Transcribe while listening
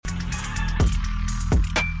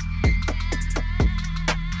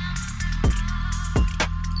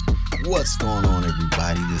What's going on,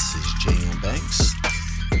 everybody? This is J.M. Banks.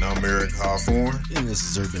 And I'm Eric Hawthorne. And this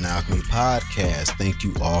is Urban Alchemy Podcast. Thank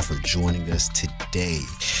you all for joining us today.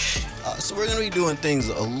 So we're going to be doing things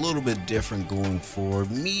a little bit different going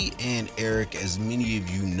forward. Me and Eric, as many of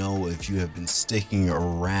you know, if you have been sticking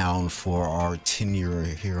around for our tenure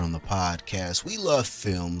here on the podcast, we love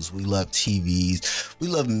films, we love TVs, we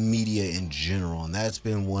love media in general. And that's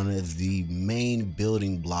been one of the main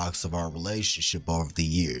building blocks of our relationship over the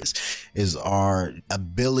years, is our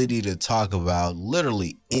ability to talk about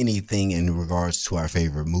literally anything in regards to our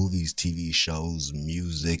favorite movies, TV shows,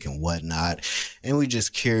 music, and whatnot. And we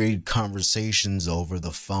just carried conversations over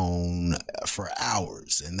the phone for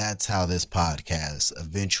hours, and that's how this podcast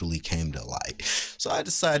eventually came to light. So I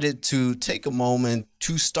decided to take a moment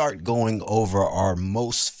to start going over our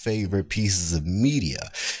most favorite pieces of media.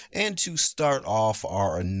 And to start off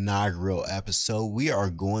our inaugural episode, we are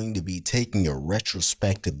going to be taking a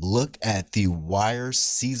retrospective look at The Wire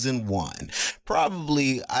Season 1.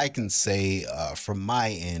 Probably, I can say from my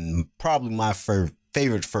end, probably my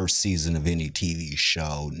favorite first season of any TV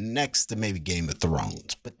show, next to maybe Game of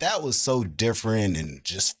Thrones. But that was so different and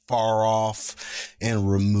just far off and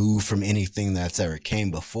removed from anything that's ever came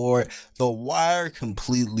before it. The Wire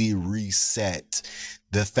completely reset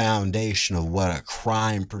the foundation of what a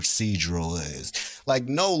crime procedural is. Like,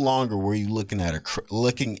 no longer were you looking at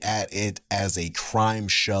it as a crime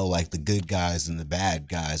show like The Good Guys and the Bad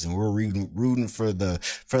Guys, and we're rooting for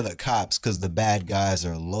the cops because the bad guys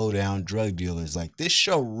are low down drug dealers. Like, this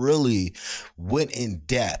show really went in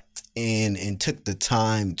depth and took the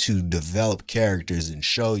time to develop characters and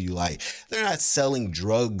show you, like, they're not selling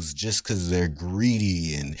drugs just because they're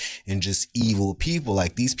greedy and just evil people.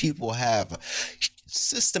 Like, these people have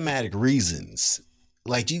systematic reasons.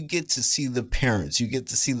 Like, you get to see the parents, you get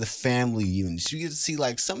to see the family units, you get to see,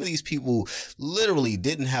 like, some of these people literally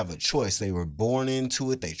didn't have a choice. They were born into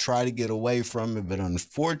it. They try to get away from it, but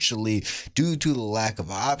unfortunately, due to the lack of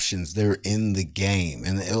options, they're in the game.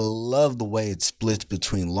 And I love the way it splits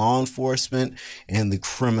between law enforcement and the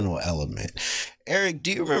criminal element. Eric,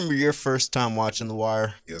 do you remember your first time watching The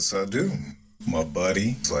Wire? Yes, I do. My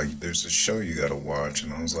buddy was like, there's a show you gotta watch.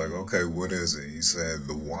 And I was like, okay, what is it? He said,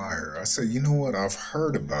 The Wire. I said, you know what? I've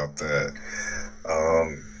heard about that.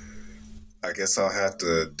 I guess I'll have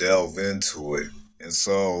to delve into it. And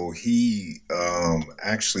so he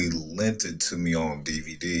actually lent it to me on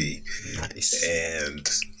DVD. Nice. And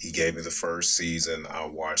he gave me the first season. I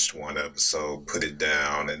watched one episode, put it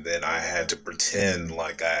down, and then I had to pretend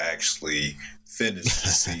like I actually finished the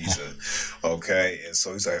season. Okay. And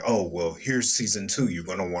so he's like, oh, well, here's season 2. You're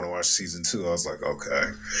going to want to watch season 2. I was like,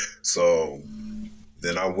 okay. So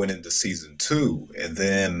then I went into season 2, and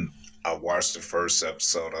then I watched the first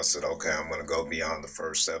episode. I said, okay, I'm going to go beyond the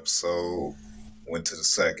first episode. Went to the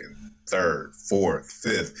second, third, fourth,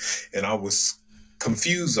 fifth. And I was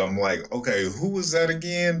confused. I'm like, okay, who was that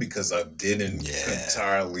again? Because I didn't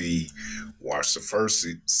entirely watch the first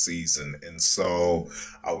season. And so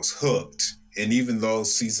I was hooked. And even though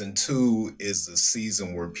season 2 is the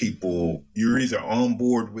season where you're either on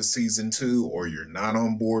board with season 2 or you're not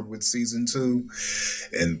on board with season 2.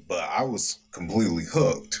 But I was completely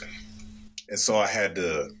hooked. And so I had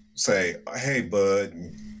to say, hey, bud,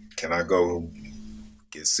 can I go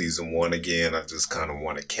get season 1 again? I just kind of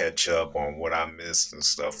want to catch up on what I missed and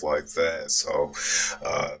stuff like that. So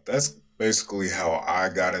that's basically how I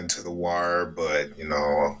got into The Wire. But, you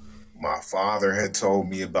know, my father had told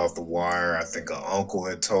me about The Wire. I think an uncle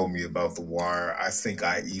had told me about The Wire. I think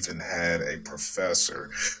I even had a professor,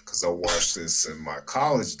 because I watched this in my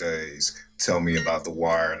college days, tell me about The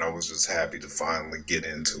Wire, and I was just happy to finally get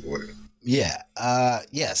into it. Yeah.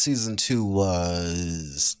 Season 2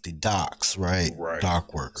 was the docks, right? Right.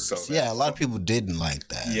 Dock workers. So a lot of people didn't like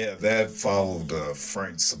that. Yeah, that followed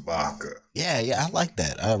Frank Sabaka. Yeah, I like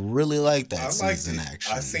that. I really like that season,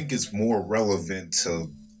 actually. I think it's more relevant to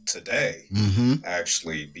today,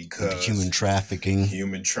 actually, because human trafficking.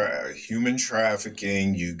 Human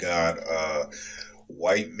trafficking. You got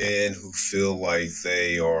white men who feel like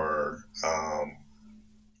they are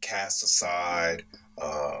cast aside,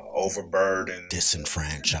 overburdened,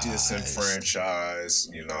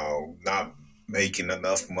 disenfranchised, you know, not making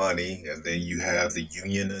enough money. And then you have the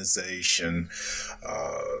unionization.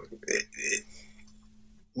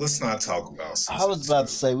 Let's not talk about season 2. I was about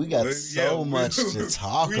to say, we got so much to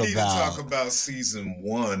talk about. We need to talk about season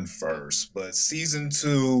 1 first. But season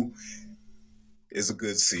 2 It's a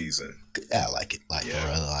good season. I like it.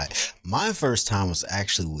 Really like. My first time was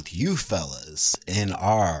actually with you fellas in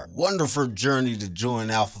our wonderful journey to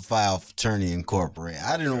join Alpha Phi Fraternity Incorporated.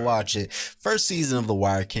 I didn't watch it. First season of The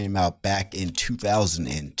Wire came out back in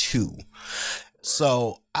 2002.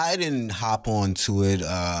 So I didn't hop onto it.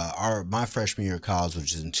 My freshman year of college,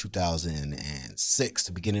 which is in 2006,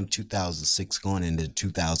 the beginning of 2006, going into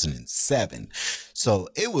 2007. So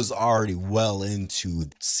it was already well into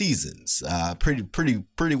seasons.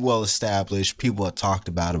 Pretty well established. People had talked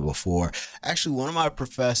about it before. Actually, one of my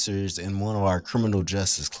professors in one of our criminal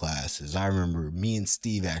justice classes, I remember me and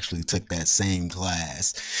Steve actually took that same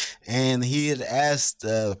class, and he had asked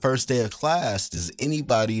the first day of class, does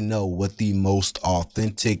anybody know what the most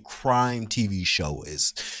authentic crime TV show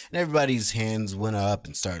is? And everybody's hands went up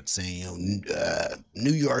and started saying,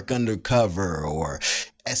 New York Undercover or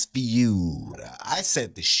SVU. I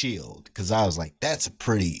said The Shield because I was like, that's a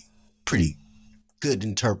pretty good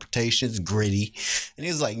interpretation. It's gritty. And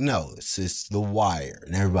he was like, no, it's The Wire.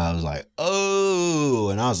 And everybody was like, oh.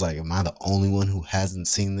 And I was like, am I the only one who hasn't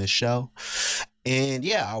seen this show? And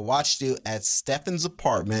yeah, I watched it at Stefan's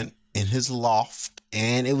apartment in his loft.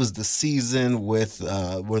 And it was the season with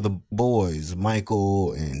where the boys,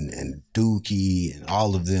 Michael and Dookie and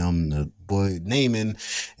all of them, the boy Naaman,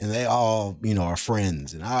 and they all, are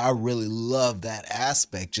friends. And I really love that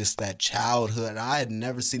aspect, just that childhood. I had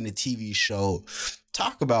never seen a TV show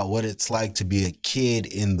talk about what it's like to be a kid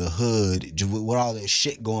in the hood with all that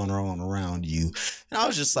shit going on around you. And I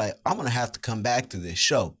was just like, I'm going to have to come back to this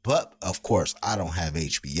show. But of course, I don't have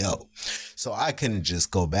HBO. So I couldn't just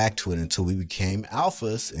go back to it until we became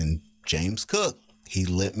alphas, and James Cook, he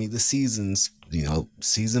lent me the seasons,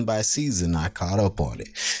 season by season. I caught up on it.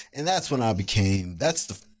 And that's when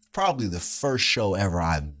probably the first show ever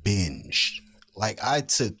I binged. Like, I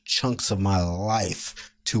took chunks of my life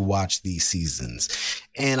to watch these seasons,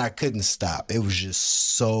 and I couldn't stop. It was just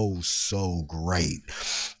so great.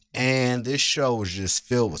 And this show was just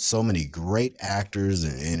filled with so many great actors,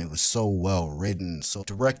 and it was so well written, so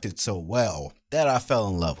directed so well, that I fell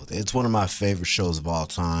in love with it. It's one of my favorite shows of all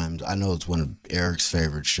time. I know it's one of Eric's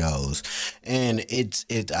favorite shows, and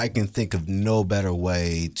I can think of no better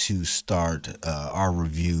way to start our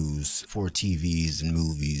reviews for TVs and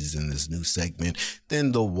movies in this new segment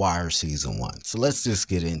than The Wire Season 1. So let's just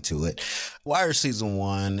get into it. Wire Season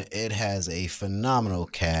 1, it has a phenomenal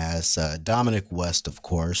cast. Dominic West, of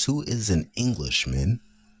course, who is an Englishman.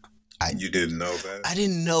 You didn't know that? I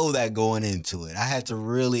didn't know that going into it. I had to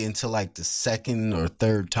really, until like the second or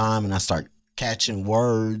third time, and I start catching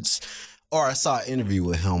words. Or I saw an interview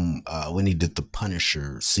with him when he did the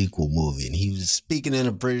Punisher sequel movie, and he was speaking in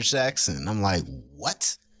a British accent. I'm like,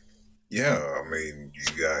 what? Yeah, I mean, you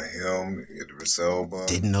got him, Idris Elba.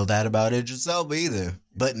 Didn't know that about Idris Elba either.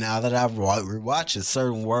 But now that I've rewatched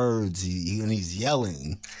certain words, he's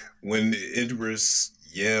yelling. When Idris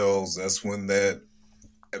yells, that's when that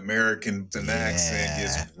American accent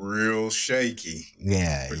gets real shaky.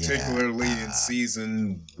 Yeah, particularly in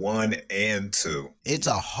season 1 and 2. It's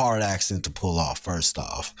a hard accent to pull off, first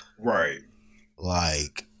off. Right.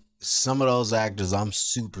 Like, some of those actors, I'm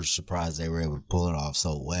super surprised they were able to pull it off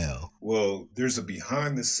so well. Well, there's a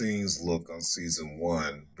behind-the-scenes look on season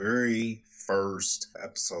 1. Very first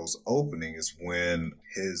episode's opening is when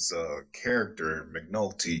his character,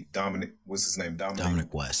 McNulty, Dominic West.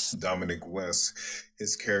 Dominic West,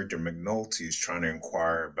 his character McNulty is trying to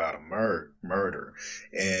inquire about a murder.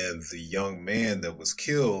 And the young man that was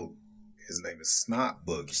killed, his name is Snot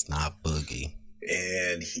Boogie.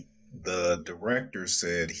 And the director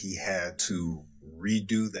said he had to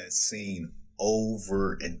redo that scene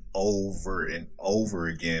over and over and over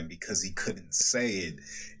again because he couldn't say it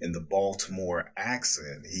in the Baltimore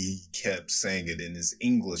accent. He kept saying it in his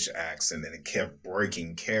English accent, and it kept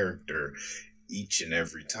breaking character each and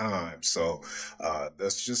every time. So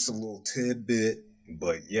that's just a little tidbit.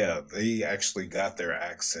 But yeah, they actually got their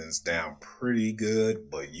accents down pretty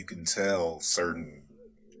good, but you can tell certain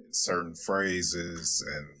phrases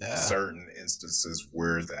and certain instances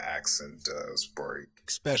where the accent does break.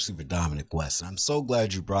 Especially for Dominic West. And I'm so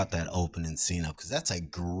glad you brought that opening scene up, because that's a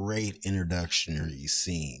great introductory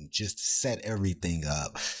scene. Just to set everything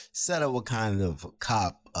up. Set up what kind of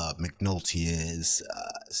cop McNulty is.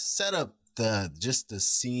 Set up the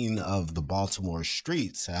scene of the Baltimore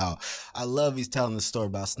streets. How I love he's telling the story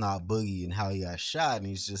about Snot Boogie and how he got shot, and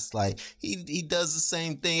he's just like he does the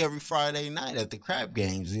same thing every Friday night at the crap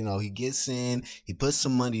games. He gets in, he puts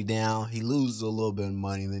some money down, he loses a little bit of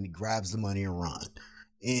money, and then he grabs the money and run.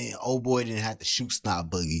 And old boy didn't have to shoot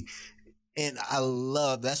Snot Boogie. And I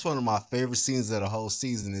love, that's one of my favorite scenes of the whole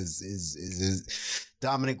season is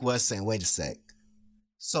Dominic West saying, wait a sec,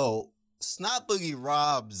 So Snot Boogie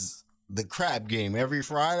robs the crap game every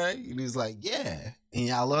Friday, and he's like, yeah, and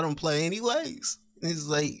y'all let him play anyways. And he's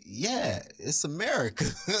like, yeah, it's America.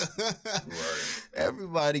 Right.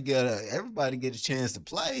 Everybody get a chance to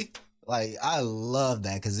play. Like, I love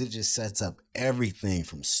that because it just sets up everything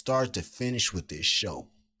from start to finish with this show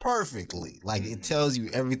perfectly. Like, it tells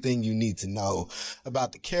you everything you need to know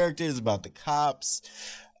about the characters, about the cops,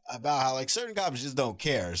 about how, like, certain cops just don't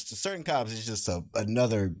care. Certain cops is just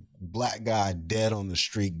another black guy dead on the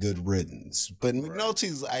street, good riddance. But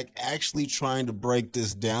McNulty's like actually trying to break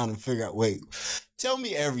this down and figure out, wait, tell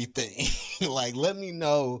me everything. Like, let me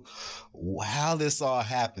know how this all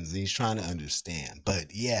happens. And he's trying to understand. But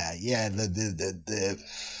yeah, the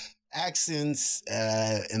accents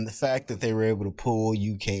and the fact that they were able to pull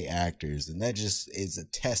UK actors, and that just is a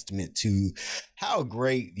testament to how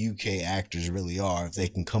great UK actors really are. If they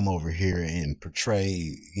can come over here and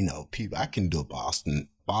portray, people. I can do a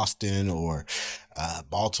Boston or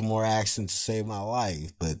Baltimore accent to save my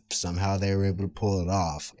life, but somehow they were able to pull it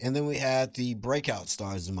off. And then we had the breakout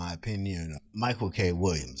stars, in my opinion, Michael K.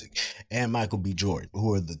 Williams and Michael B. Jordan,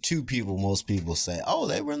 who are the two people most people say, oh,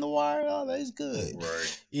 they were in The Wire, oh, that's good.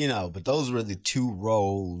 Right. But those were the two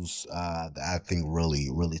roles that I think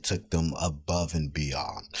really took them above and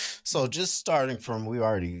beyond. So just starting from, we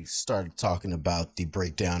already started talking about the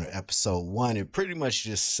breakdown of episode 1. It pretty much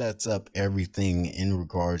just sets up everything in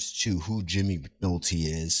regards to who Jimmy McNulty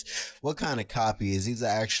is, what kind of cop he is. He's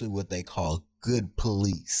actually what they call good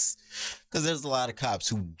police. Because there's a lot of cops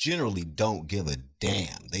who generally don't give a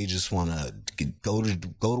damn. They just want to go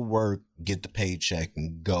to work, get the paycheck,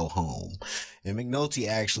 and go home. And McNulty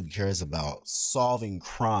actually cares about solving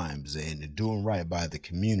crimes and doing right by the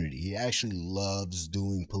community. He actually loves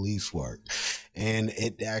doing police work. And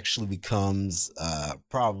it actually becomes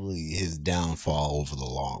probably his downfall over the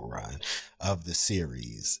long run of the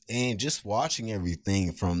series. And just watching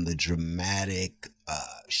everything from the dramatic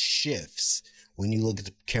shifts when you look at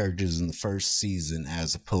the characters in the first season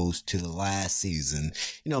as opposed to the last season,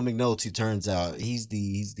 McNulty turns out he's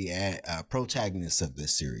the protagonist of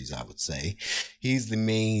this series, I would say. He's the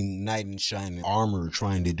main knight in shining armor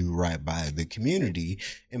trying to do right by the community.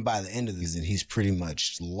 And by the end of the season, he's pretty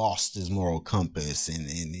much lost his moral compass and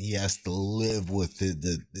he has to live with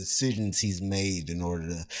the decisions he's made in order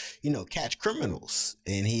to, catch criminals.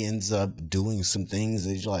 And he ends up doing some things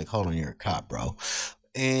that you're like, hold on, you're a cop, bro.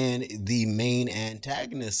 And the main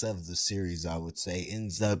antagonist of the series, I would say,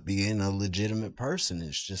 ends up being a legitimate person.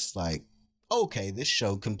 It's just like, okay, this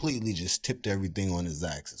show completely just tipped everything on his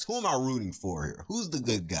axis. Who am I rooting for here? Who's the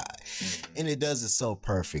good guy? And it does it so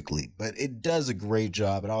perfectly, but it does a great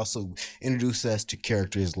job. It also introduces us to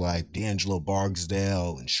characters like D'Angelo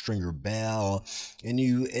Barksdale and Stringer Bell.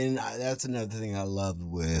 And that's another thing I loved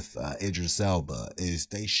with Idris Elba is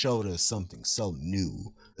they showed us something so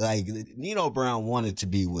new. Like, Nino Brown wanted to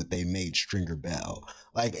be what they made Stringer Bell,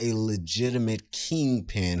 like a legitimate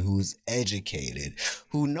kingpin who's educated,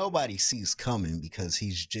 who nobody sees coming because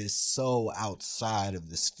he's just so outside of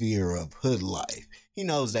the sphere of hood life. He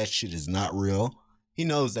knows that shit is not real. He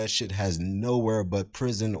knows that shit has nowhere but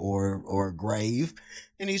prison or grave,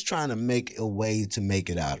 and he's trying to make a way to make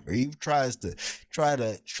it out of it. He tries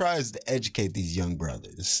to educate these young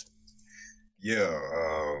brothers. Yeah,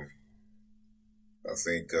 I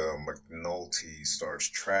think McNulty starts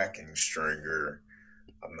tracking Stringer.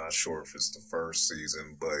 I'm not sure if it's the first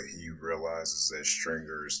season, but he realizes that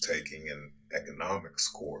Stringer is taking an economics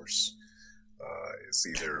course. It's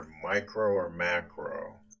either micro or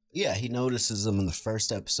macro. Yeah, he notices him in the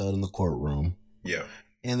first episode in the courtroom. Yeah.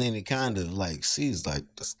 And then he kind of sees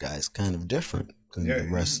this guy's kind of different than the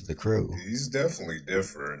rest of the crew. He's definitely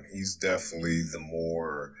different. He's definitely the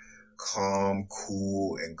more calm,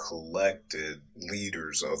 cool, and collected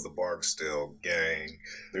leaders of the Barksdale gang.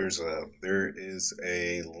 There is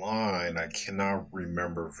a line, I cannot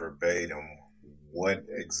remember verbatim what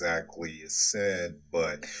exactly is said,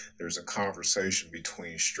 but there's a conversation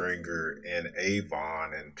between Stringer and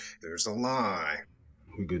Avon, and there's a line.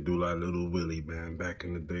 We could do like Little Willie, man, back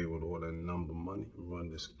in the day with all that number money to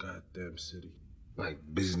run this goddamn city. Like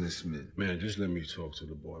businessmen. Man, just let me talk to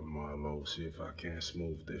the boy Marlo, see if I can't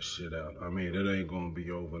smooth this shit out. I mean, it ain't gonna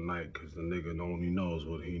be overnight, cause the nigga only knows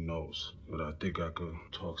what he knows. But I think I could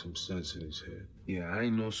talk some sense in his head. Yeah, I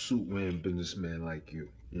ain't no suit-wearing businessman like you.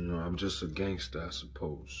 I'm just a gangster, I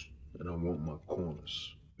suppose. And I want my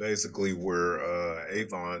corners. Basically where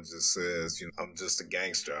Avon just says, I'm just a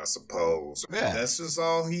gangster, I suppose. Yeah. That's just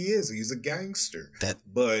all he is. He's a gangster.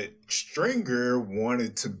 But Stringer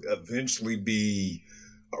wanted to eventually be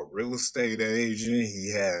a real estate agent.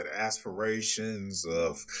 He had aspirations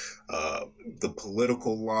of the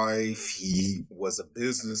political life. He was a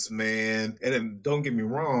businessman. And then, don't get me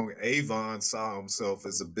wrong, Avon saw himself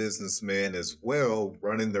as a businessman as well,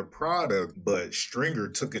 running their product, but Stringer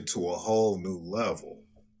took it to a whole new level.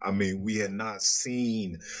 I mean, we had not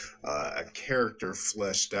seen a character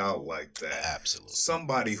fleshed out like that. Absolutely.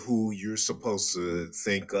 Somebody who you're supposed to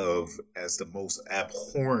think of as the most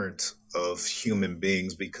abhorrent of human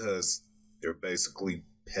beings because they're basically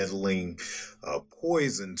peddling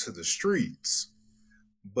poison to the streets.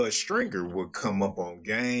 But Stringer would come up on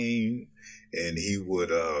game, and he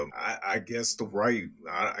would, I guess the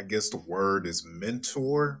word is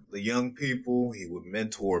mentor the young people. He would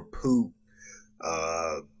mentor Poot.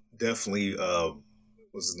 Definitely,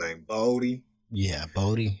 what's his name? Bodie. Yeah,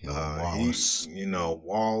 Bodie. Wallace.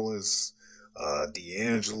 Wallace,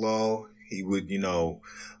 D'Angelo. He would,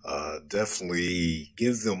 definitely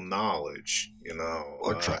give them knowledge,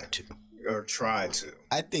 Or try to. Or try to.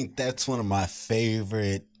 I think that's one of my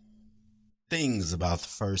favorite things about the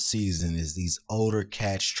first season is these older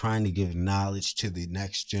cats trying to give knowledge to the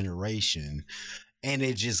next generation, and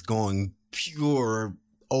it just going pure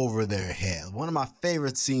over their head. One of my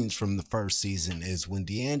favorite scenes from the first season is when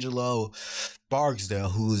D'Angelo Barksdale,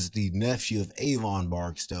 who's the nephew of Avon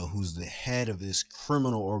Barksdale, who's the head of this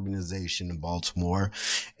criminal organization in Baltimore.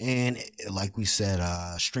 And like we said,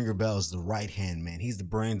 Stringer Bell is the right-hand man. He's the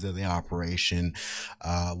brains of the operation,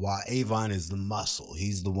 while Avon is the muscle.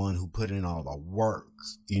 He's the one who put in all the work,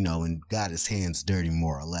 and got his hands dirty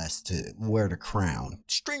more or less to wear the crown.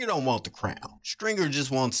 Stringer don't want the crown. Stringer just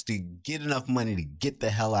wants to get enough money to get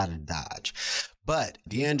the hell out of Dodge. But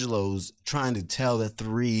D'Angelo's trying to tell the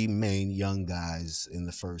three main young guys in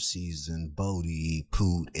the first season, Bodie,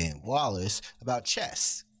 Poot, and Wallace, about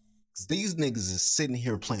chess. Because these niggas is sitting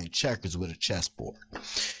here playing checkers with a chessboard.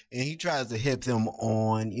 And he tries to hit them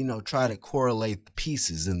on, try to correlate the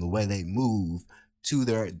pieces and the way they move to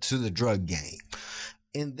the drug game.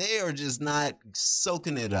 And they are just not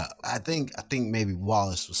soaking it up. I think maybe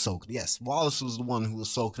Wallace was soaking. Yes, Wallace was the one who was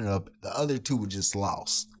soaking it up. The other two were just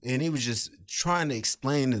lost. And he was just trying to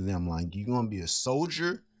explain to them, like, you going to be a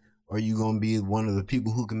soldier or you going to be one of the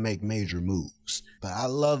people who can make major moves. But I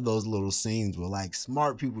love those little scenes where, like,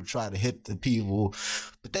 smart people try to hit the people,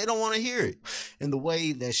 but they don't want to hear it. And the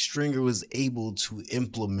way that Stringer was able to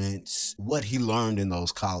implement what he learned in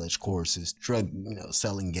those college courses, drug,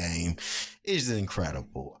 selling game, is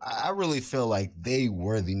incredible. I really feel like they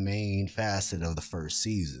were the main facet of the first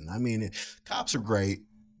season. I mean, cops are great.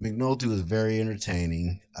 McNulty was very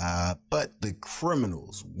entertaining, but the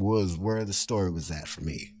criminals was where the story was at for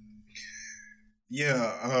me.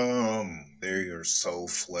 Yeah, they are so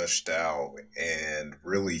fleshed out and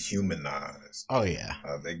really humanized. Oh, yeah.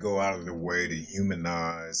 They go out of their way to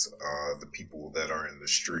humanize the people that are in the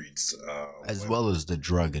streets. As well as the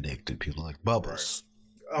drug addicted people like Bubbles.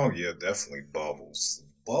 Right. Oh, yeah, definitely Bubbles.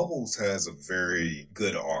 Bubbles has a very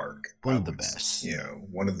good arc. One of the best. Yeah,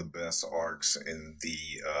 one of the best arcs in the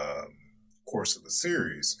course of the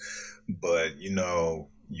series. But,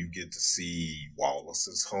 you get to see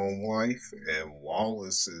Wallace's home life, and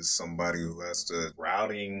Wallace is somebody who has to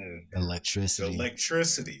routing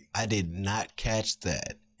electricity. I did not catch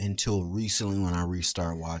that until recently when I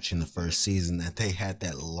restarted watching the first season, that they had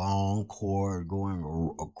that long cord going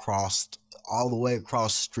all the way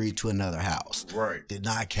across the street to another house. Right. Did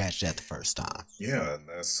not catch that the first time. Yeah,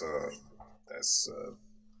 that's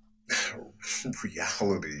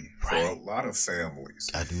reality for a lot of families.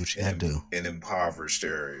 I do what you gotta do. In impoverished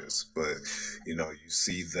areas. But, you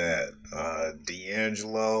see that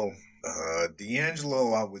D'Angelo,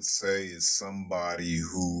 I would say, is somebody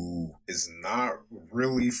who is not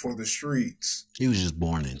really for the streets. He was just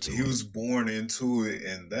born into it. He was born into it,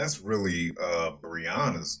 and that's really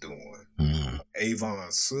Brianna's doing. Mm-hmm.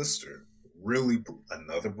 Avon's sister, really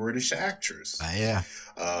another British actress. Yeah.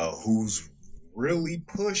 Who's really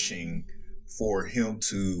pushing for him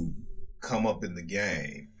to come up in the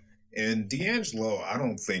game. And D'Angelo, I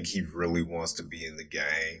don't think he really wants to be in the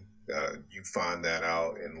game. You find that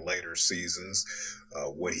out in later seasons,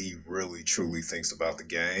 what he really truly thinks about the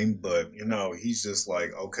game. But, he's just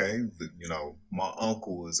like, okay, my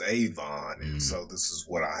uncle is Avon, and so this is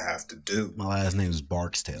what I have to do. My last name is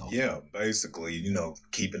Barksdale. Yeah, basically,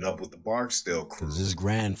 keeping up with the Barksdale crew. Because his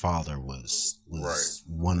grandfather was right.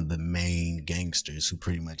 One of the main gangsters who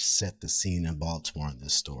pretty much set the scene in Baltimore in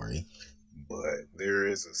this story. But there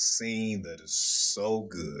is a scene that is so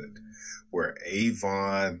good where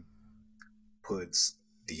Avon puts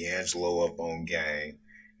D'Angelo up on game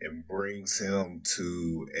and brings him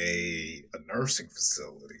to a nursing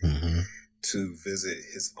facility to visit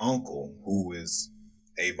his uncle, who is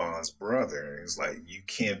Avon's brother. It's like you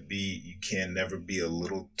can never be a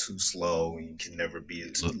little too slow, and you can never be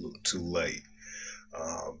too late,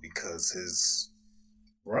 because his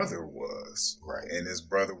brother was Right. and his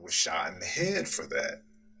brother was shot in the head for that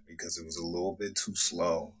because it was a little bit too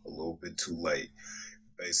slow, a little bit too late.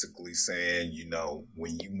 Basically saying,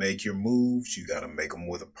 when you make your moves, you got to make them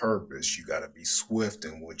with a purpose. You got to be swift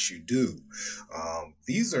in what you do.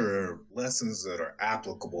 These are lessons that are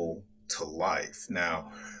applicable to life.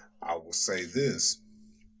 Now, I will say this.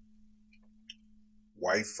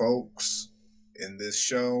 White folks in this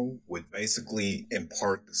show would basically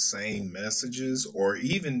impart the same messages, or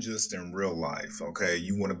even just in real life. Okay,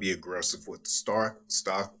 you want to be aggressive with the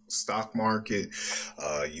stock market.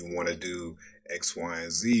 You want to do X, Y,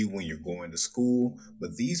 and Z when you're going to school.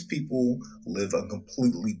 But these people live a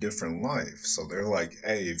completely different life. So they're like,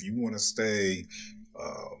 hey, if you want to stay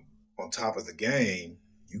on top of the game,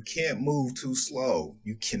 you can't move too slow.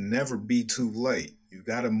 You can never be too late. You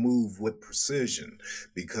got to move with precision,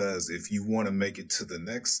 because if you want to make it to the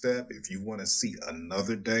next step, if you want to see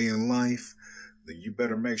another day in life, then you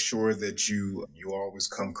better make sure that you always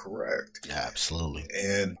come correct. Absolutely.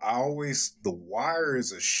 And The Wire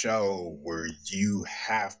is a show where you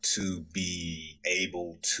have to be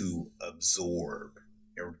able to absorb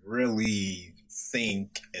and really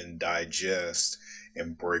think and digest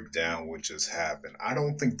and break down what just happened. I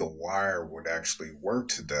don't think The Wire would actually work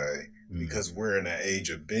today because we're in an age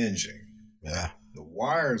of binging. Yeah. The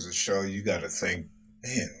Wire is a show you got to think,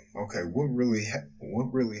 man, okay, what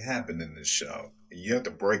really happened in this show? And you have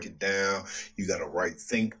to break it down. You got to write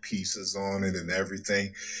think pieces on it and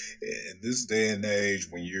everything. In this day and age,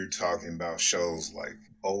 when you're talking about shows like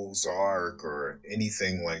Ozark or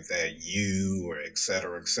anything like that, or et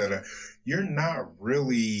cetera, you're not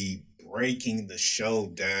really breaking the show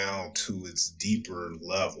down to its deeper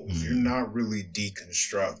levels. You're not really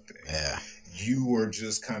deconstructing. Yeah. You are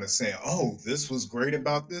just kind of saying, oh, this was great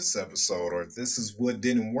about this episode, or this is what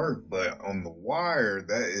didn't work. But on The Wire,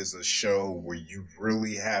 that is a show where you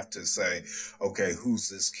really have to say, okay, who's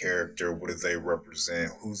this character? What do they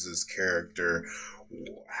represent? Who's this character?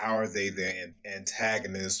 How are they the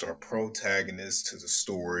antagonist or protagonist to the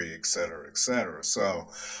story, et cetera, et cetera. So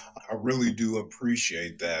I really do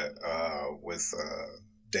appreciate that with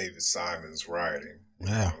David Simon's writing.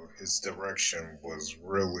 Yeah. His direction was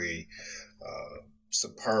really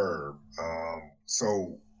superb.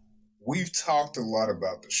 So we've talked a lot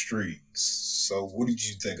about the streets. So what did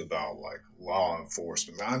you think about law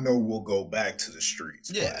enforcement? I know we'll go back to the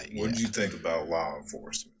streets. Yeah. What did you think about law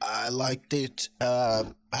enforcement? I liked it.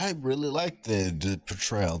 I really liked the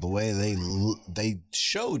portrayal, the way they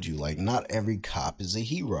showed you, not every cop is a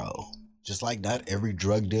hero. Just like not every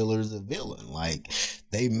drug dealer is a villain.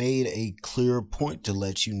 They made a clear point to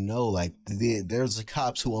let you know, there's the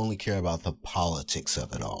cops who only care about the politics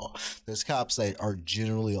of it all. There's cops that are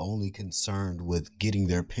generally only concerned with getting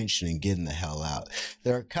their pension and getting the hell out.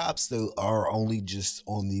 There are cops that are only just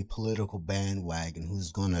on the political bandwagon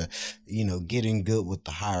who's going to, get in good with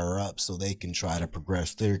the higher up so they can try to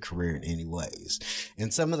progress their career in any ways.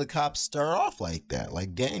 And some of the cops start off like that,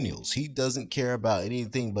 like Daniels. He doesn't care about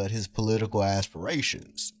anything but his political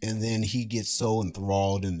aspirations. And then he gets so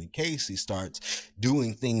enthralled in the case, he starts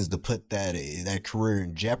doing things to put that career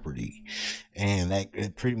in jeopardy. And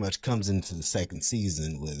it pretty much comes into the second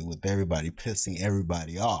season with everybody pissing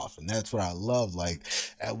everybody off. And that's what I love.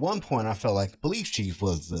 At one point, I felt like the police chief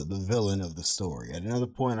was the villain of the story. At another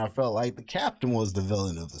point, I felt like the captain was the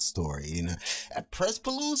villain of the story. Press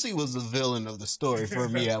Palooza was the villain of the story for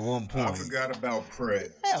me at one point. I forgot about Press.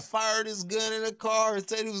 Yeah, fired his gun in a car and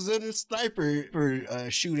said he was in a sniper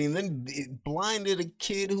shooting. Then it blinded a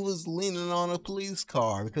kid who was leaning on a police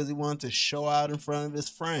car because he wanted to show out in front of his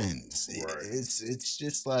friends. Right. It's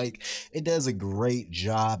just it does a great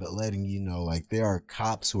job at letting you know, there are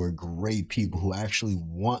cops who are great people who actually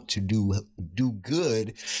want to do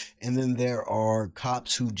good. And then there are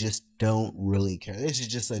cops who just don't really care. This is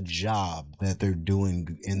just a job that they're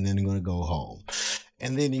doing and then they're going to go home.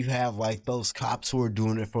 And then you have those cops who are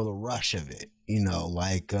doing it for the rush of it.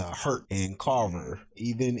 Hurt and Carver,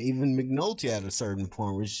 even McNulty at a certain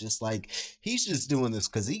point where it's just he's just doing this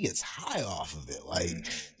because he gets high off of it.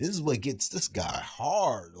 This is what gets this guy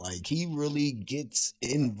hard. He really gets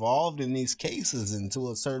involved in these cases, and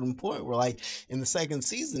to a certain point where in the second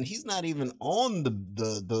season, he's not even on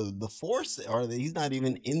the force, or he's not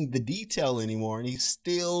even in the detail anymore. And he's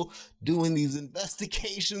still doing these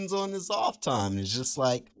investigations on his off time. And it's just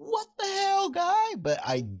what the hell, guy? But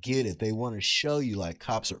I get it. They want to show you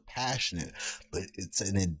cops are passionate, but it's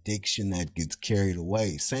an addiction that gets carried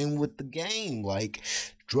away. Same with the game. Like,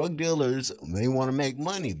 drug dealers may want to make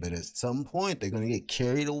money, but at some point they're going to get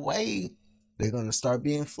carried away. They're going to start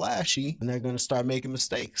being flashy, and they're going to start making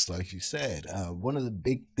mistakes, like you said. One of the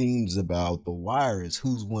big themes about The Wire is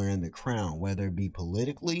who's wearing the crown, whether it be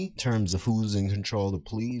politically, in terms of who's in control of the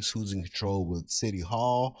police, who's in control with City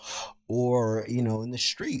Hall, or, you know, in the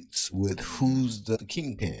streets with who's the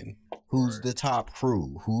kingpin, who's the top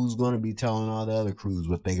crew, who's going to be telling all the other crews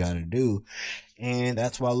what they got to do. And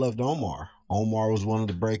that's why I loved Omar. Omar was one of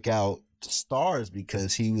the breakout stars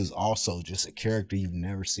because he was also just a character you've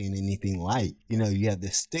never seen anything like. You know, you have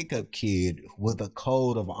this stick-up kid with a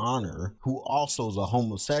code of honor who also is a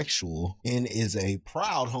homosexual and is a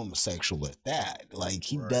proud homosexual at that. Like,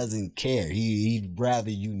 he doesn't care. He'd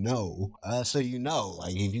rather you know. So you know,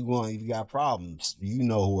 like, if you got problems, you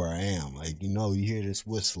know who I am. Like, you know, you hear this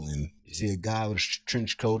whistling, you see a guy with a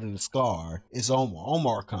trench coat and a scar, it's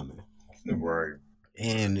Omar coming. Right.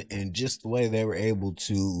 And just the way they were able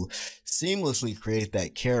to seamlessly create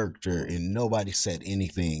that character, and nobody said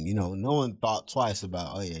anything. You know, no one thought twice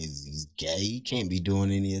about, oh yeah, he's gay, he can't be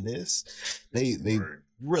doing any of this. They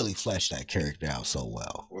really fleshed that character out so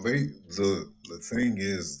well. Well, the thing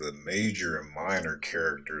is, the major and minor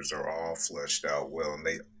characters are all fleshed out well, and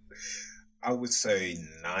I would say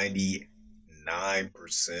 99%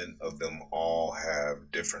 of them all have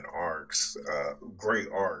different arcs, great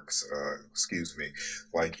arcs, excuse me.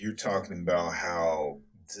 Like, you're talking about how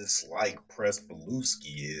disliked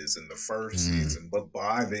Pryzbylewski is in the first season, but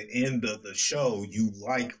by the end of the show, you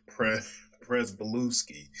like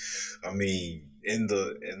Pryzbylewski. I mean, in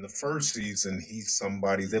the first season, he's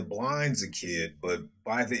somebody that blinds a kid, but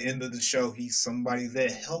by the end of the show, he's somebody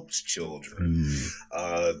that helps children.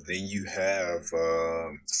 Then you have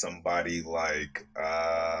somebody like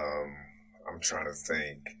I'm trying to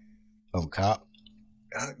think of a cop.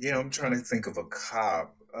 I'm trying to think of a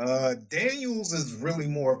cop. Daniels is really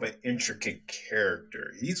more of an intricate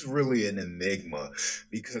character. He's really an enigma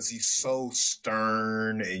because he's so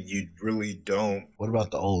stern, and you really don't. What about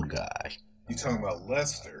the old guy? You talking about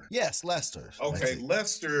Lester? Yes, Lester. Okay,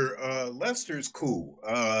 Lester's cool.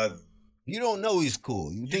 You don't know he's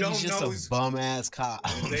cool. You think he's just a bum ass cop.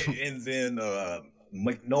 And then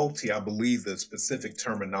McNulty, I believe the specific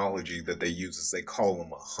terminology that they use is they call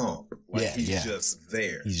him a hump. Like, he's just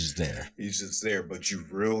there. He's just there. He's just there. But you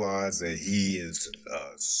realize that he is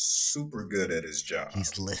super good at his job.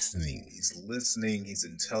 He's listening. He's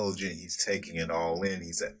intelligent. He's taking it all in.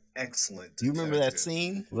 He's an excellent detective. Do you remember that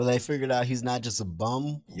scene where they figured out he's not just a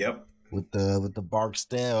bum? Yep. With the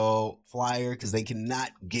Barksdale flyer, because they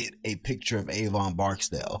cannot get a picture of Avon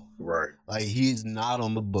Barksdale. Right. Like, he's not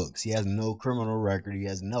on the books. He has no criminal record. He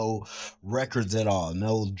has no records at all.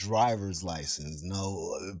 No driver's license.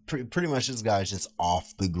 No, pretty much this guy's just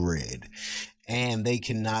off the grid. And they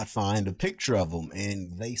cannot find a picture of him.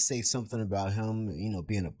 And they say something about him, you know,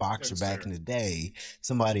 being a boxer back in the day.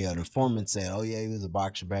 Somebody, an informant, said, oh yeah, he was a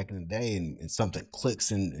boxer back in the day. And something clicks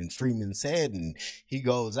in Freeman's head, and he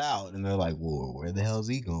goes out. And they're like, well, where the hell is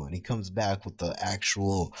he going? He comes back with the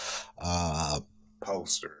actual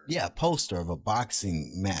poster. Yeah, poster of a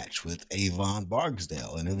boxing match with Avon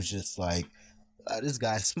Barksdale. And it was just like, this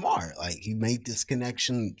guy's smart. Like, he made this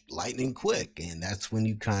lightning quick. And that's when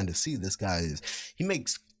you kind of see this guy he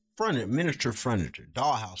makes miniature furniture,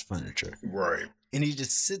 dollhouse furniture. Right. And he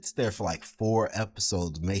just sits there for like 4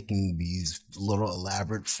 episodes making these little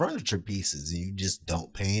elaborate furniture pieces, and you just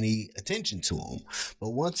don't pay any attention to him. But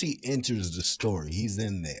once he enters the story, he's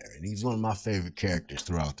in there, and he's one of my favorite characters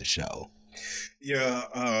throughout the show. Yeah,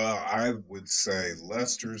 I would say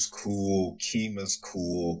Lester's cool, Kima's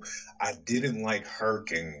cool. I didn't like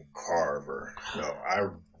Herc and Carver. No, I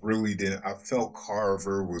really didn't. I felt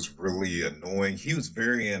Carver was really annoying. He was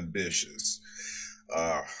very ambitious.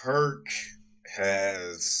 Herc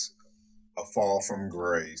has a fall from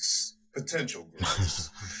grace, potential grace.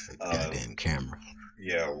 Goddamn camera.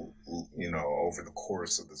 Yeah, you know, over the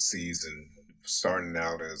course of the season, starting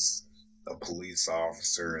out as a police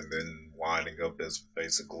officer and then winding up as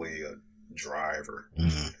basically a driver.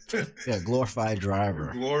 Yeah, glorified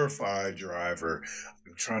driver. Glorified driver.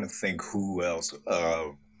 I'm trying to think who else.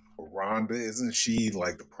 Rhonda, isn't she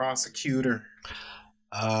like the prosecutor?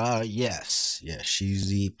 Yes, she's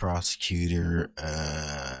the prosecutor.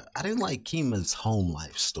 I didn't like Kima's home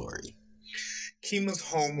life story. Kima's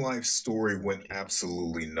home life story went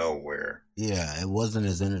absolutely nowhere. Yeah, it wasn't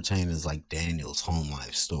as entertaining as like Daniel's home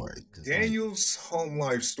life story. Daniel's home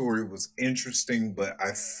life story was interesting, but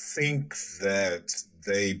I think that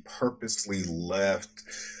they purposely left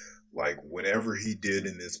like whatever he did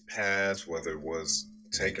in his past, whether it was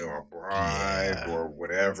taking a bribe Yeah. or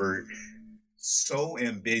whatever. So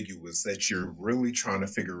ambiguous that you're really trying to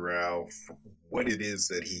figure out what it is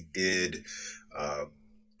that he did uh,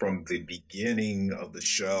 from the beginning of the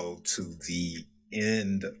show to the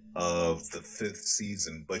end of the 5th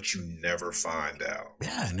season, but you never find out.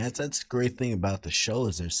 Yeah, and that's the great thing about the show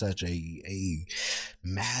is there's such a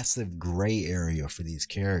massive gray area for these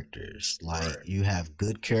characters. Like Right. you have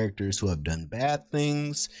good characters who have done bad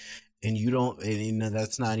things, and you don't, and you know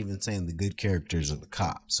that's not even saying the good characters are the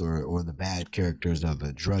cops or the bad characters are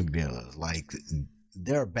the drug dealers. Like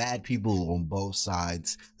there are bad people on both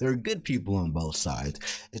sides. There are good people on both sides.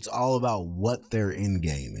 It's all about what their end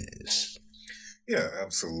game is. Yeah,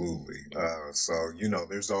 absolutely. So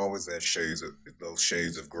there's always those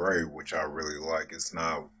shades of gray, which I really like. It's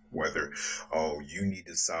not whether you need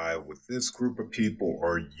to side with this group of people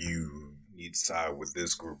or you need to side with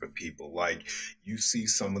this group of people. Like you see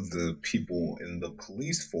some of the people in the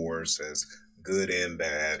police force as good and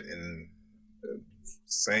bad, and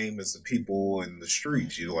same as the people in the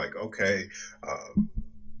streets. You're like, okay,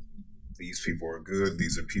 these people are good.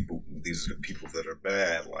 These are the people that are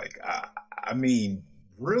bad. Like, I mean,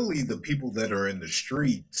 really, the people that are in the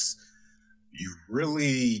streets, you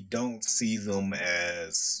really don't see them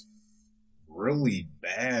as really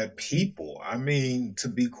bad people. I mean, to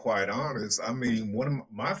be quite honest, I mean, one of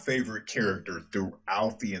my favorite characters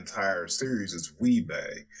throughout the entire series is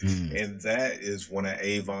Weebay, and that is one of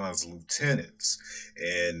Avon's lieutenants.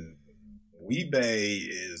 And Weebay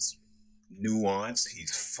is nuanced.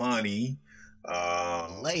 He's funny,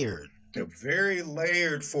 Layered very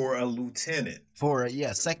layered for a lieutenant. for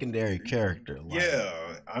a secondary character. Like,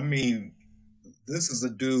 Yeah, I mean, this is a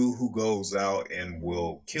dude who goes out and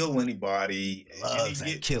will kill anybody. loves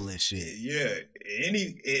that killing shit. Yeah,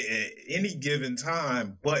 any given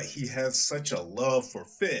time, but he has such a love for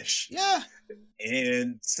fish. Yeah.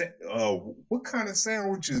 And what kind of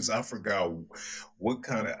sandwiches? I forgot what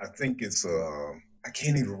kind of. I think it's I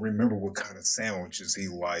can't even remember what kind of sandwiches he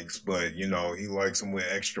likes, but he likes them with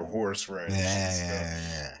extra horseradish.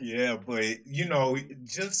 Yeah, but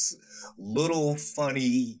just little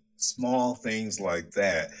funny small things like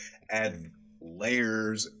that add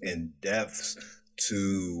layers and depths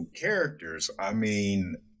to characters. I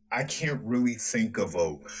mean, I can't really think of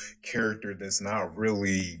a character that's not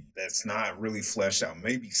really fleshed out.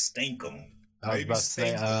 Maybe Stinkum. I was about to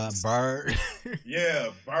say, Bird. Yeah,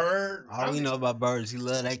 Bird. All we know about Bird is he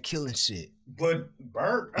love that killing shit. But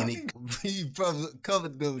Bird, And he probably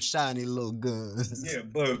covered them shiny little guns.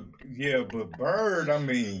 but Bird, I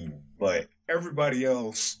mean, but everybody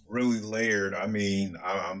else really layered. I mean,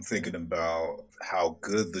 I'm thinking about how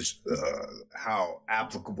good how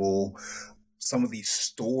applicable some of these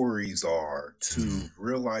stories are to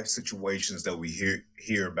real life situations that we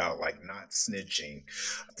hear about, like not snitching,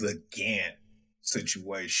 the Gant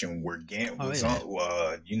situation where Gant was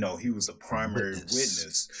he was a primary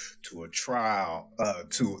witness to a trial,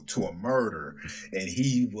 to a murder, and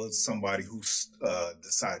he was somebody who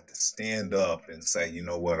decided to stand up and say, you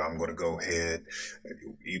know what, I'm going to go ahead,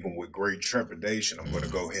 even with great trepidation, I'm going to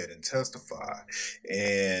go ahead and testify.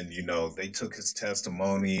 And they took his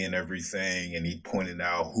testimony and everything, and he pointed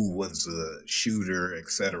out who was the shooter, et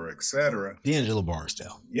cetera, et cetera. D'Angelo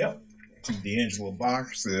Barksdale. Yep. D'Angelo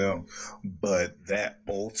Barksdale, but that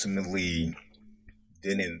ultimately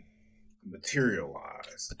didn't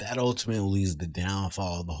materialize. But that ultimately leads to the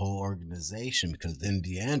downfall of the whole organization, because then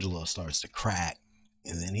D'Angelo starts to crack,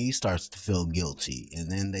 and then he starts to feel guilty,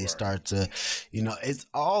 and then they start to, it's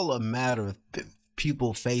all a matter of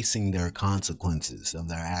people facing their consequences of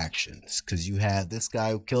their actions. Because you have this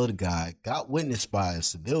guy who killed a guy, got witnessed by a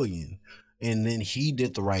civilian, and then he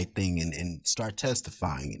did the right thing and start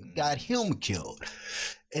testifying and got him killed.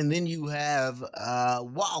 And then you have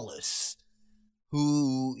Wallace,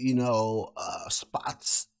 who,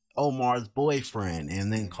 spots Omar's boyfriend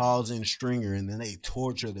and then calls in Stringer, and then they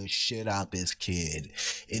torture the shit out this kid.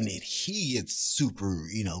 And then he gets super,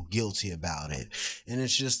 guilty about it. And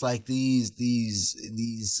it's just like these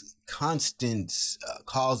constant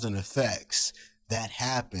cause and effects that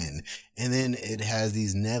happen, and then it has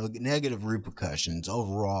these negative repercussions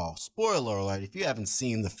overall. Spoiler alert, if you haven't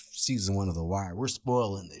seen the season 1 of The Wire, we're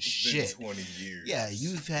spoiling this shit. 20 years. Yeah,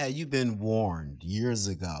 you've been warned years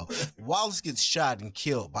ago. Wallace gets shot and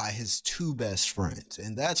killed by his 2 best friends,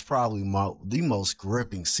 and that's probably the most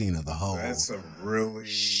gripping scene of the whole That's a really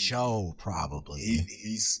show, probably.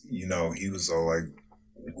 He was all like,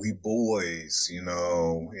 we boys, and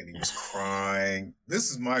he was crying.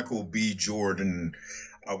 This is Michael B. Jordan,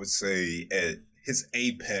 I would say, at his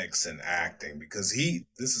apex in acting, because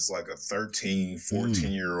this is like a 13,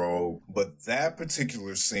 14-year-old. But that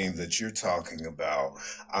particular scene that you're talking about,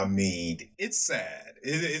 I mean, it's sad.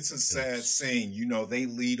 It's a sad scene. You know, they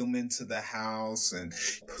lead him into the house, and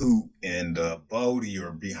Poot and Bodie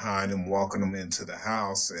are behind him, walking him into the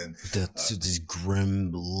house, and these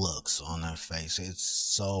grim looks on their face. It's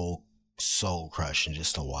so crushing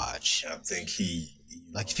just to watch. I think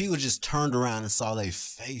if he would just turned around and saw their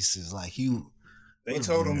faces, like they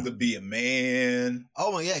told him to be a man.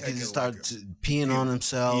 Oh my, yeah, because he started peeing on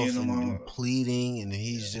himself and pleading, and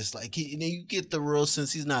he's just like, you get the real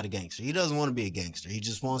sense he's not a gangster. He doesn't want to be a gangster. He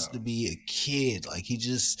just wants to be a kid. Like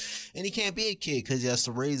and he can't be a kid because he has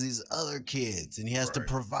to raise these other kids, and he has to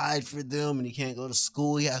provide for them, and he can't go to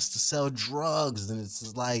school. He has to sell drugs, and it's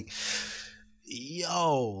just like,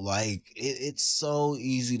 it's so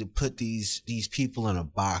easy to put these people in a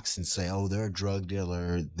box and say, oh, they're a drug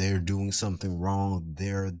dealer, they're doing something wrong,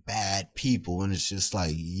 they're bad people. And it's just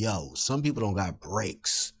like, some people don't got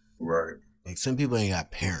breaks. Right. Like, some people ain't got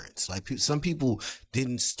parents. Like, some people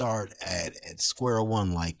didn't start at square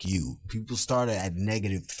one like you. People started at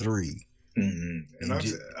 -3. Mm-hmm. And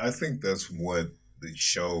I think that's what the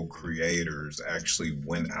show creators actually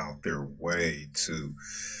went out their way to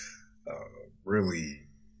really,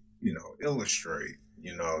 illustrate.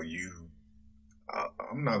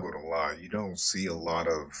 I'm not going to lie, you don't see a lot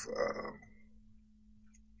of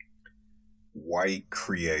white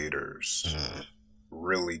creators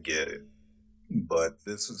really get it. But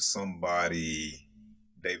this is somebody,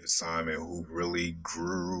 David Simon, who really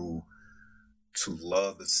grew to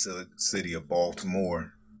love the city of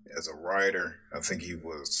Baltimore as a writer. I think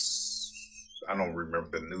I don't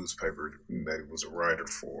remember the newspaper that he was a writer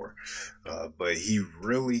for, but he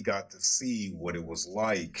really got to see what it was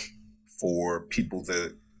like for people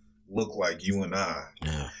that look like you and I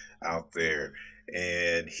out there.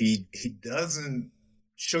 And he doesn't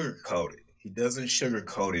sugarcoat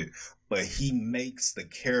it. But he makes the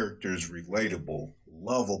characters relatable,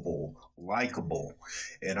 lovable, likable.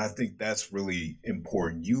 And I think that's really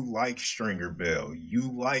important. You like Stringer Bell.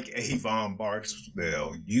 You like Avon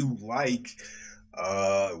Barksdale. You like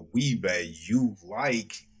Weebay. You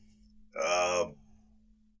like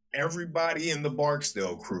everybody in the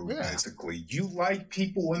Barksdale crew, basically. You like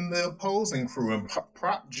people in the opposing crew and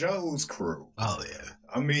Prop Joe's crew. Oh, yeah.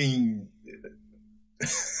 I mean...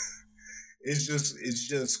 It's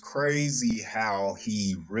just crazy how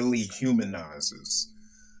he really humanizes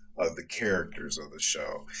the characters of the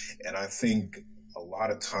show. And I think a lot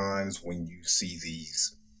of times when you see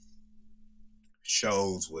these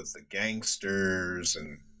shows with the gangsters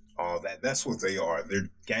and all that, that's what they are. They're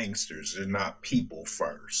gangsters. They're not people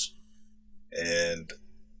first. And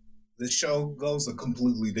the show goes a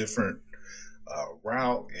completely different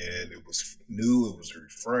route, and it was new, it was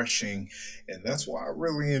refreshing, and that's why I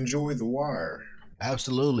really enjoyed The Wire.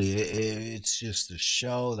 Absolutely. It's just a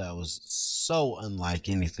show that was so unlike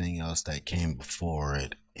anything else that came before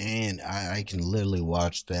it. And I can literally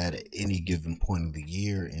watch that at any given point of the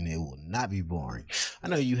year, and it will not be boring. I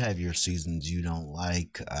know you have your seasons you don't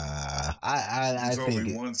like. I think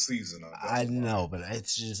only one season. I know, but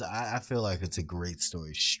it's just I feel like it's a great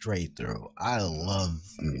story straight through. I love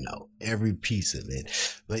every piece of it.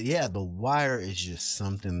 But yeah, The Wire is just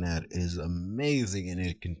something that is amazing, and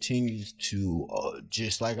it continues to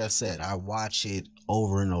just like I said, I watch it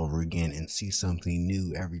over and over again and see something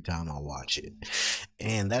new every time I watch it.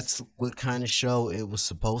 And that's what kind of show it was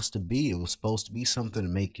supposed to be. It was supposed to be something to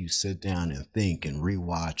make you sit down and think and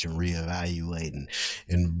rewatch and reevaluate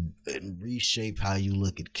and reshape how you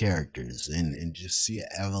look at characters and just see an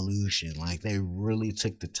evolution. Like, they really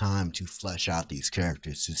took the time to flesh out these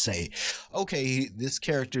characters to say, okay, this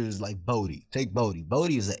character is like Bodie. Take Bodie.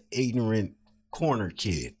 Bodie is an ignorant corner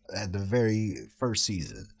kid at the very first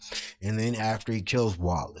season, and then after he kills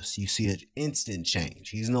Wallace, you see an instant change.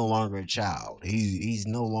 He's no longer a child. He's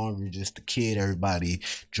no longer just a kid everybody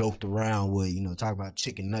joked around with, talk about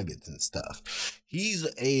chicken nuggets and stuff. He's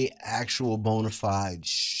a actual bona fide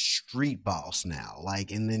street boss now.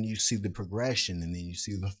 And then you see the progression, and then you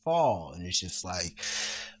see the fall, and it's just like,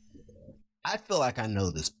 I feel like I know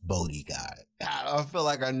this Bodie guy. I feel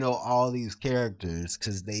like I know all these characters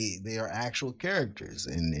because they are actual characters,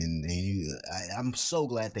 and I'm so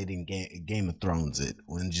glad they didn't Game of Thrones it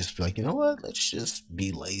and just be like, you know what, let's just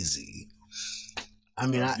be lazy. I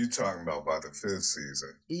mean, you talking about by the 5th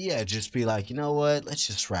season? Yeah, just be like, you know what, let's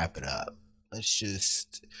just wrap it up. Let's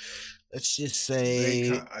just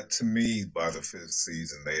say, to me, by the 5th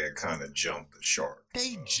season, they had kind of jumped the shark.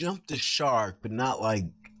 They jumped the shark, but not like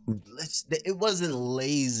it wasn't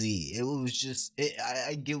lazy. It was just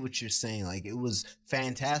I get what you're saying. Like, it was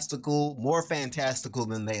fantastical, more fantastical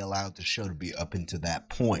than they allowed the show to be up until that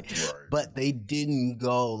point. Right. But they didn't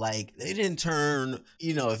go like, they didn't turn,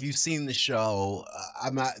 if you've seen the show,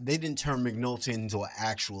 they didn't turn McNulty into an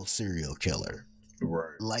actual serial killer.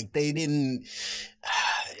 Right. Like, they didn't.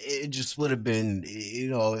 It just would have been,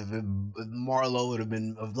 if Marlo would have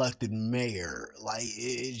been elected mayor. Like,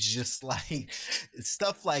 it's just like,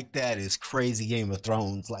 stuff like that is crazy Game of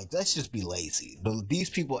Thrones. Like, let's just be lazy. But these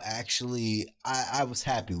people actually, I was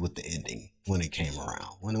happy with the ending when it came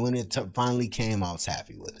around. When it finally came, I was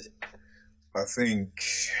happy with it. I think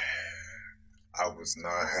I was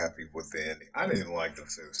not happy with the ending. I didn't like the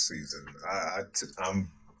 5th season. I'm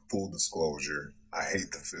full disclosure. I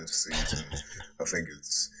hate the 5th season. I think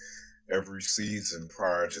it's every season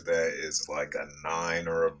prior to that is like a 9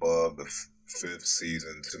 or above. The 5th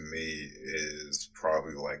season to me is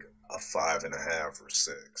probably like a 5.5 or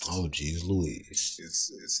 6. Oh, geez, Louise.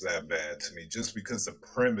 It's that bad to me, just because the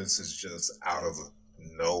premise is just out of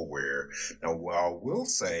nowhere. Now, what I will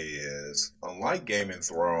say is, unlike Game of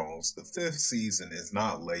Thrones, the 5th season is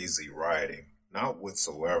not lazy writing. Not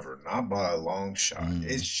whatsoever. Not by a long shot.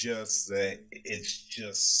 It's just that it's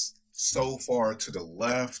just so far to the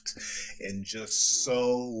left and just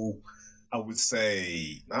so, I would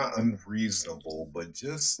say, not unreasonable, but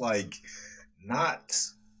just like not...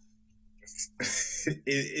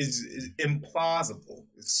 It's implausible.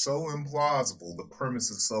 It's so implausible. The premise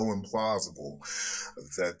is so implausible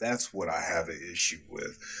that's what I have an issue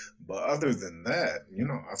with. But other than that,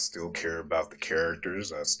 I still care about the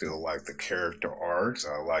characters. I still like the character arcs.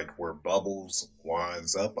 I like where Bubbles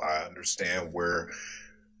winds up. I understand where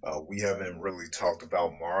we haven't really talked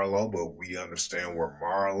about Marlo, but we understand where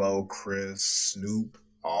Marlo, Chris, Snoop,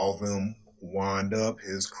 all of them wind up,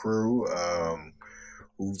 his crew.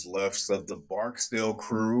 Who's left of the Barksdale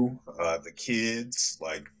crew, the kids,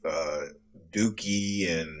 like Dookie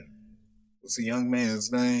and what's the young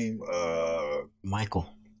man's name?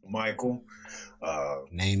 Michael.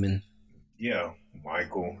 Naaman. Yeah,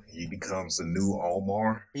 Michael. He becomes the new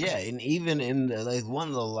Omar. Yeah, and even in one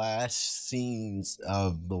of the last scenes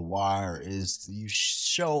of The Wire is you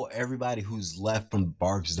show everybody who's left from the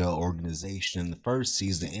Barksdale organization in the first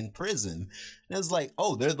season in prison. And it's like,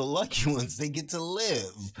 oh, they're the lucky ones. They get to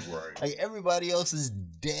live. Right. Like, everybody else is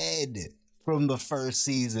dead from the first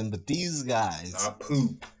season, but these guys. Not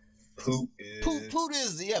Poop. Poop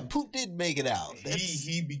did make it out.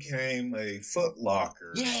 He became a Foot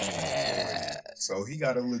Locker. Yeah. So he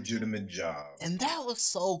got a legitimate job. And that was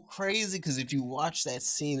so crazy, because if you watch that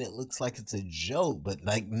scene, it looks like it's a joke. But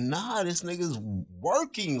nah, this nigga's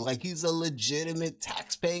working. Like, he's a legitimate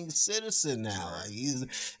tax-paying citizen now. Like,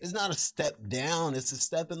 it's not a step down. It's a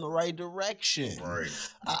step in the right direction. Right.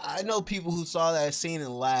 I know people who saw that scene and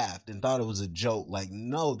laughed and thought it was a joke. Like,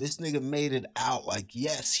 no, this nigga made it out. Like,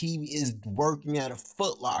 yes, he is working at a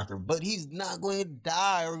Foot Locker, but he's not going to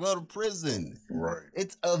die or go to prison. Right.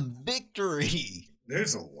 It's a victory.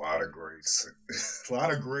 There's a lot of great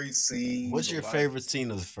scenes. What's your favorite scene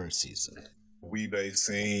of the first season? Weebay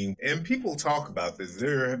scene. And people talk about this.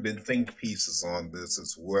 There have been think pieces on this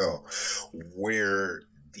as well, where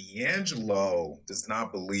D'Angelo does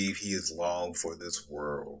not believe he is long for this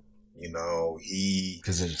world.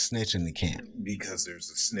 Because there's a snitch in the camp. Because there's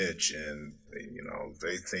a snitch, and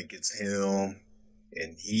they think it's him,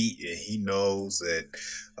 and he knows that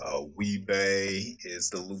Weebay is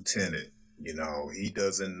the lieutenant. He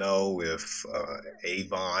doesn't know if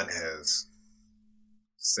Avon has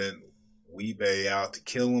sent Weebay out to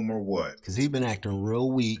kill him or what. Because he's been acting real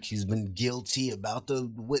weak. He's been guilty about the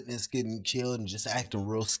witness getting killed and just acting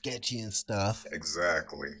real sketchy and stuff.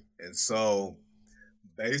 Exactly. And so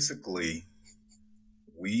basically,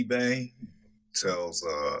 Weebay tells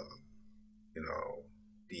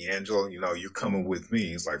D'Angelo, you're coming with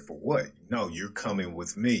me. He's like, for what? No, you're coming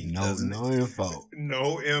with me. No info.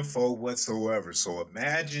 No info whatsoever. So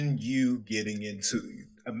imagine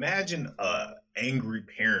a angry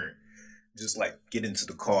parent just like, get into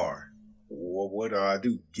the car. Well, what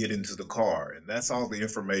do? Get into the car. And that's all the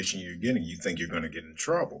information you're getting. You think you're going to get in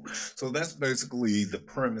trouble. So that's basically the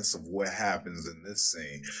premise of what happens in this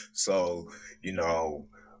scene. So,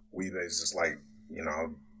 Weebay's just like,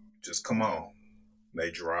 just come on. They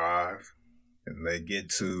drive and they get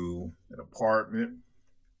to an apartment.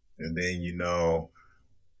 And then,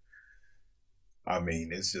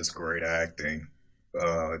 it's just great acting.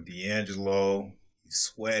 D'Angelo, he's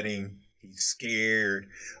sweating. He's scared.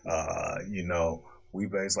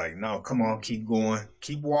 Weebay's like, no, come on, keep going,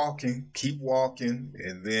 keep walking.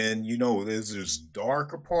 And then, there's this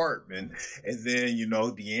dark apartment. And then,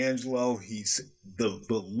 D'Angelo, he's the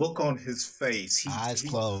look on his face. Eyes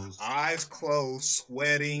closed,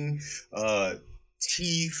 sweating,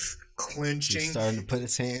 teeth clenching. He's starting to put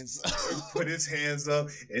his hands up.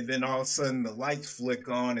 And then all of a sudden the lights flick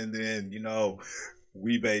on. And then,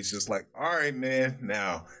 Weebay's just like, all right, man,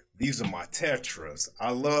 now these are my Tetras.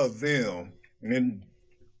 I love them. And,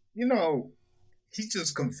 he's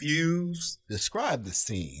just confused. Describe the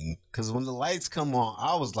scene, because when the lights come on,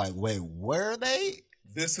 I was like, wait, where are they?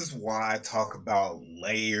 This is why I talk about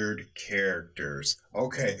layered characters.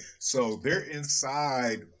 Okay, so they're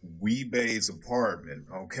inside Weebay's apartment,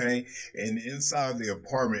 okay? And inside the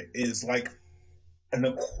apartment is like an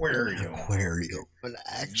aquarium. An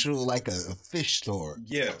actual, like a fish store.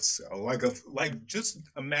 Yes, just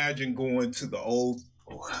imagine going to the old...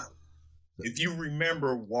 If you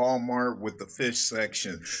remember Walmart with the fish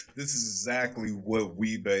section, this is exactly what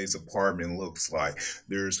Weebay's apartment looks like.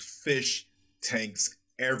 There's fish tanks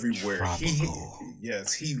everywhere.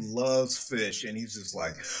 He loves fish, and he's just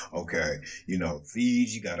like, okay,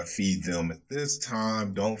 these, you got to feed them at this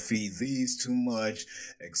time. Don't feed these too much,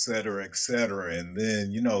 et cetera, et cetera. And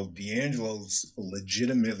then, D'Angelo's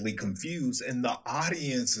legitimately confused, and the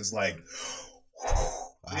audience is like,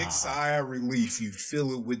 big sigh of relief. You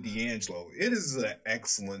feel it with D'Angelo. It is an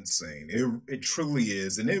excellent scene. It truly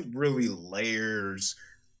is. And it really layers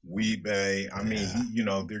Weebay. I mean,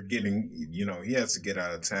 they're getting, he has to get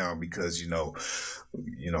out of town because,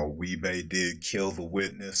 Weebay did kill the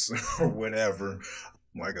witness or whatever.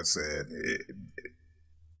 Like I said,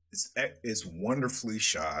 it's wonderfully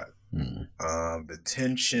shot. The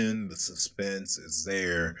tension, the suspense is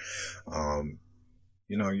there.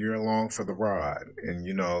 You're along for the ride. And,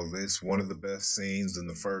 it's one of the best scenes in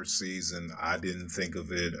the first season. I didn't think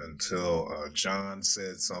of it until John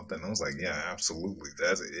said something. I was like, yeah, absolutely.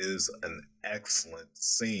 That is an excellent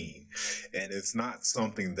scene. And it's not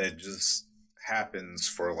something that just happens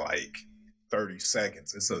for like 30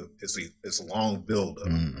 seconds. It's a long buildup.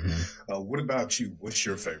 What about you? What's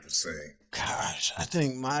your favorite scene? Gosh, I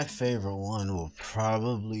think my favorite one will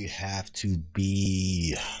probably have to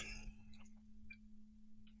be...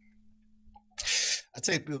 I'd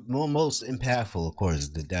say the most impactful, of course,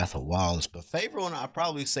 is the death of Wallace. But favorite one I'd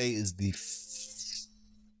probably say is the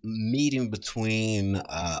meeting between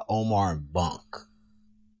Omar and Bunk.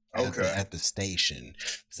 At the station.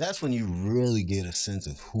 'Cause that's when you really get a sense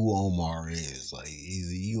of who Omar is. Like,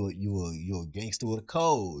 you a gangster with a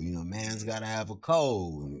code. Man's got to have a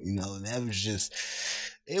code. And that was just...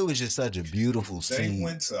 It was just such a beautiful scene. They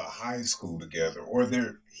went to high school together, or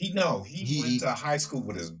he went to high school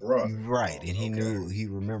with his brother, right? And he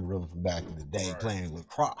remembered him from back in the day playing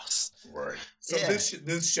lacrosse, right? So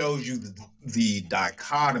this shows you the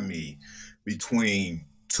dichotomy between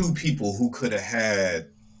two people who could have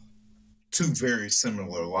had two very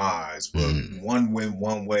similar lives, but one went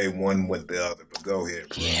one way, one went the other. But go ahead,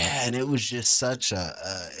 bro. Yeah, and it was just such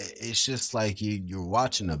it's just like you're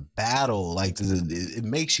watching a battle. Like, it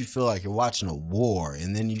makes you feel like you're watching a war,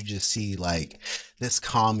 and then you just see like this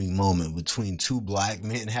calming moment between two black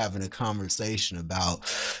men having a conversation about,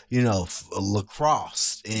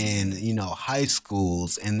 lacrosse and, high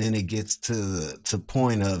schools. And then it gets to the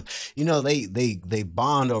point of, they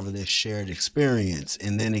bond over this shared experience.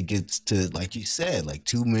 And then it gets to, like you said, like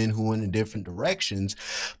two men who went in different directions,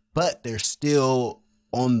 but they're still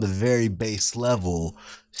on the very base level,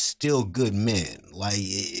 still good men. Like,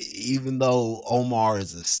 even though Omar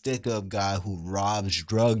is a stick-up guy who robs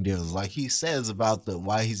drug dealers, like he says about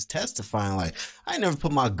why he's testifying, like, I never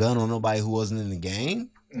put my gun on nobody who wasn't in the gang.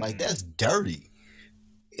 Like, that's dirty.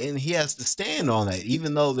 And he has to stand on that,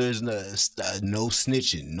 even though there's no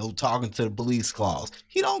snitching, no talking to the police clause.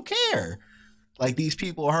 He don't care. Like, these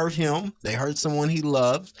people hurt him. They hurt someone he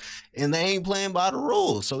loves, and they ain't playing by the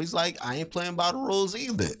rules. So he's like, I ain't playing by the rules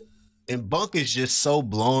either. And Bunk is just so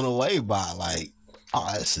blown away by, like,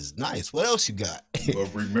 oh, this is nice. What else you got? But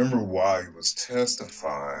remember, while he was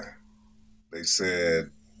testifying, they said,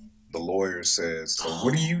 the lawyer says, so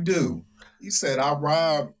what do you do? He said, I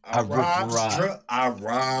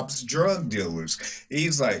robs drug dealers.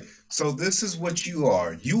 He's like, so this is what you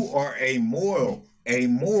are. You are amoral.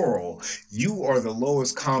 You are the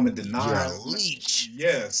lowest common denominator. You're a leech.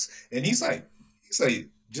 Yes. And he's like,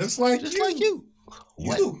 just like you.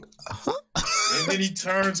 What? You. And then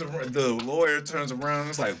the lawyer turns around and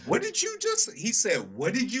is like, what did you just, he said,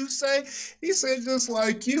 what did you say? He said, just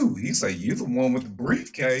like you. He said, you the one with the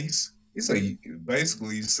briefcase. He's like,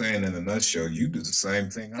 basically, he's saying in a nutshell, you do the same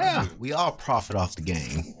thing I Yeah, do. we all profit off the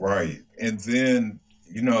game. Right. And then,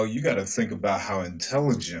 you got to think about how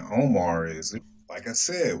intelligent Omar is. Like I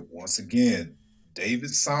said, once again, David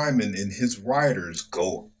Simon and his writers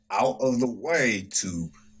go out of the way to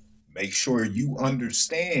make sure you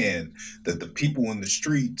understand that the people in the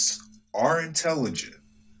streets are intelligent,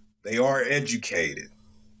 they are educated.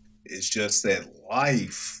 It's just that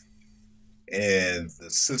life and the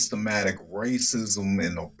systematic racism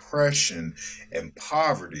and oppression and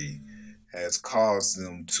poverty has caused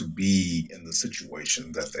them to be in the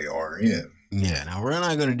situation that they are in. Yeah, now we're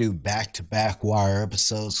not going to do back-to-back Wire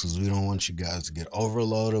episodes because we don't want you guys to get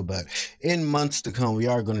overloaded, but in months to come, we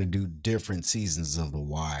are going to do different seasons of The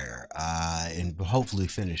Wire and hopefully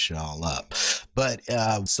finish it all up. But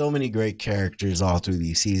so many great characters all through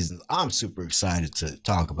these seasons. I'm super excited to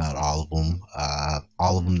talk about all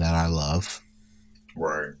of them that I love.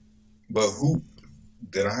 Right. But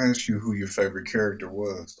did I ask you who your favorite character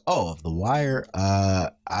was? Oh, of The Wire,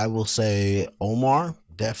 I will say Omar.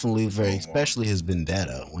 Definitely especially his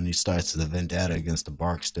vendetta, when he starts the vendetta against the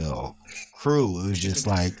Barksdale crew. It was just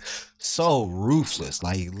like so ruthless.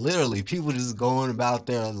 Like literally people just going about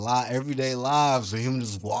their everyday lives, or him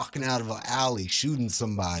just walking out of an alley shooting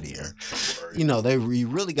somebody, or you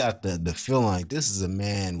really got the feeling like this is a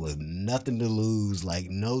man with nothing to lose,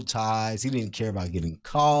 like no ties. He didn't care about getting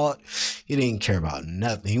caught. He didn't care about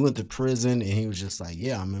nothing. He went to prison and he was just like,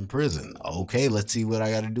 yeah, I'm in prison. Okay, let's see what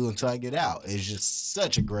I got to do until I get out. It's just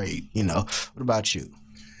such a great, What about you?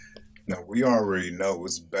 Now, we already know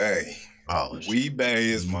it's Bay. Oh, Wee-Bey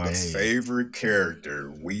is my favorite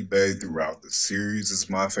character. Wee-Bey throughout the series is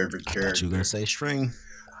my favorite character. I thought you were going to say String.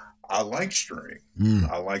 I like String.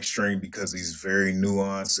 I like String because he's very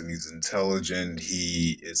nuanced and he's intelligent.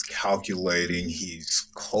 He is calculating. He's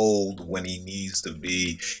cold when he needs to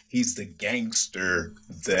be. He's the gangster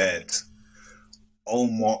that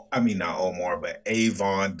not Omar, but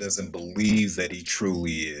Avon doesn't believe that he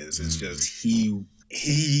truly is. It's just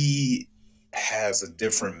he has a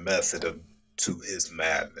different method to his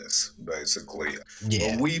madness, basically.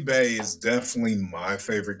 Yeah. But Wee-Bey is definitely my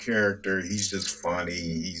favorite character. He's just funny.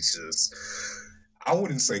 He's just, I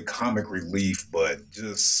wouldn't say comic relief, but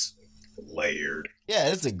just layered.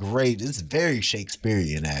 Yeah, it's very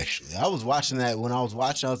Shakespearean, actually. I was watching that when I was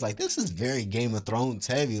like, this is very Game of Thrones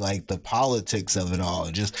heavy, like the politics of it all.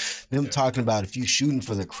 Just them talking about if you shooting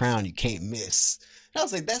for the crown, you can't miss. And I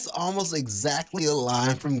was like, that's almost exactly a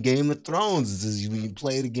line from Game of Thrones. It's when you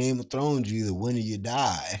play the Game of Thrones, you either win or you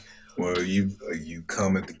die. Well, you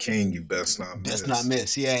come at the king, you best not miss. Best not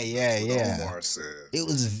miss. Yeah. Omar said.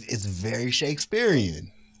 It's very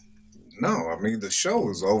Shakespearean. No, I mean, the show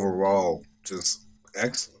is overall just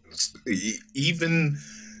excellent. Even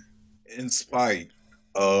in spite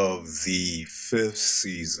of the 5th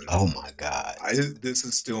season. Oh my God. This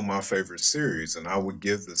is still my favorite series, and I would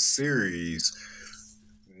give the series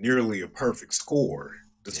nearly a perfect score.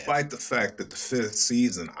 Despite the fact that the 5th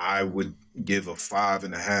season, I would give a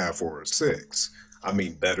 5.5 or a 6. I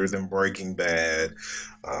mean, better than Breaking Bad,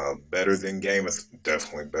 better than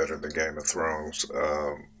definitely better than Game of Thrones.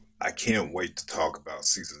 I can't wait to talk about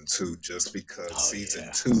season 2 just because season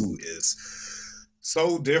 2 is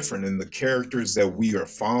so different, and the characters that we are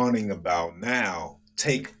fawning about now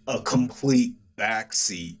take a complete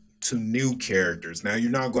backseat to new characters. Now,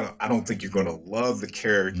 I don't think you're going to love the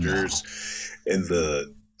characters in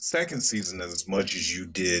the 2nd season as much as you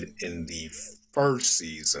did in the 1st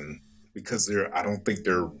season, because I don't think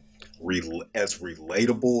they're as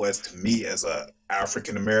relatable as to me as a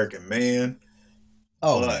African American man.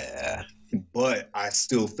 But I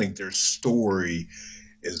still think their story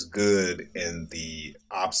is good, and the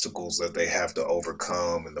obstacles that they have to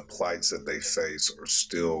overcome and the plights that they face are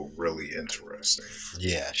still really interesting.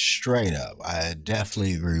 Yeah, straight up. I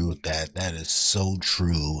definitely agree with that. That is so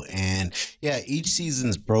true. And yeah, each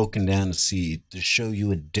season's broken down to show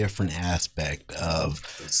you a different aspect of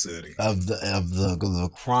the city, of the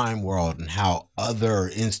crime world, and how other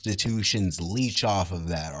institutions leech off of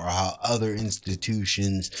that, or how other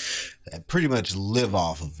institutions pretty much live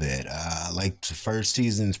off of it. Like the first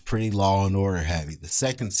season's pretty Law and Order heavy. The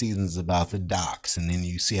second season's about the docks, and then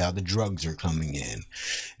you see how the drugs are coming in.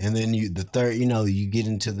 And then the third, you get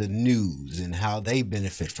into the news and how they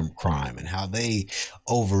benefit from crime and how they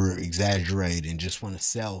over exaggerate and just want to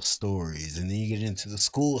sell stories. And then you get into the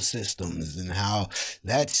school systems and how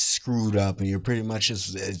that's screwed up, and you're pretty much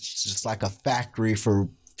it's just like a factory for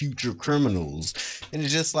future criminals. And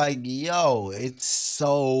it's just like, yo, it's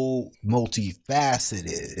so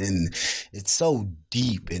multifaceted and it's so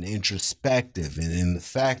deep and introspective. And the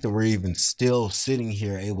fact that we're even still sitting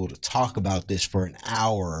here able to talk about this for an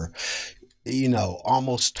hour, you know,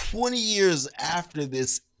 almost 20 years after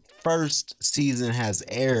this first season has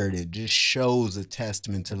aired, it just shows a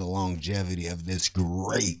testament to the longevity of this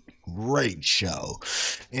great show.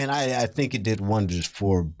 And I think it did wonders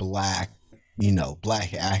for black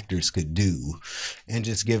actors could do, and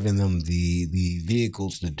just giving them the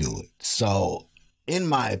vehicles to do it. So in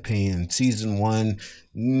my opinion, season 1,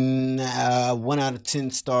 1 out of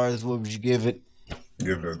 10 stars. What would you give it?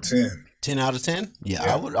 Give it a 10. 10 out of 10? Yeah,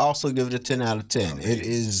 I would also give it a 10 out of 10. It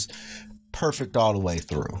is perfect all the way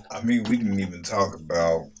through. I mean, we didn't even talk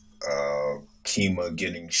about Kima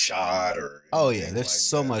getting shot or there's like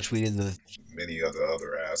so that. much we did. Many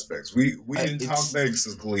other aspects. We didn't talk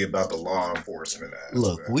basically about the law enforcement aspect.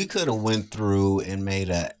 Look, we could have went through and made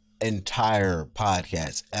an entire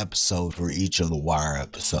podcast episode for each of the Wire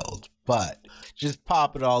episodes, but just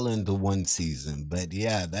pop it all into one season. But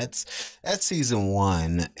yeah, that's season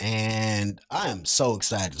 1, and I am so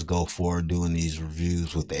excited to go forward doing these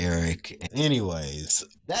reviews with Eric. Anyways,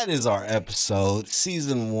 that is our episode,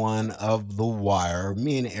 season 1 of The Wire.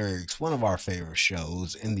 Me and Eric's one of our favorite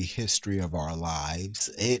shows in the history of our lives.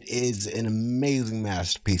 It is an amazing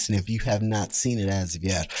masterpiece, and if you have not seen it as of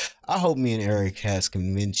yet, I hope me and Eric has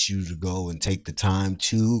convinced you to go and take the time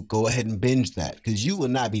to go ahead and binge that, because you will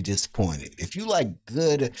not be disappointed. If you like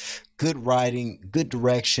good writing, good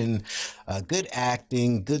direction, good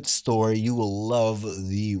acting, good story, you will love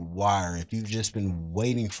The Wire. If you've just been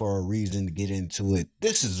waiting for a reason to get into it,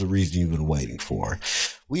 this is the reason you've been waiting for.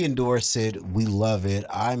 We endorse it. We love it.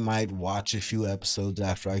 I might watch a few episodes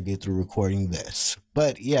after I get through recording this.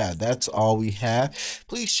 But yeah, that's all we have.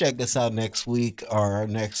 Please check us out next week, or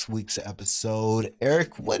next week's episode.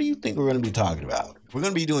 Eric, what do you think we're going to be talking about? We're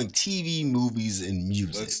going to be doing TV, movies, and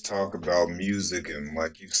music. Let's talk about music, and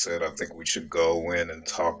like you said, I think we should go in and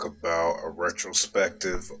talk about a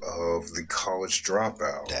retrospective of the College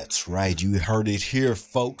Dropout. That's right. You heard it here,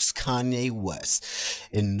 folks. Kanye West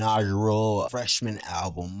inaugural freshman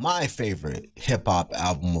album, my favorite hip-hop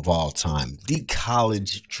album of all time, The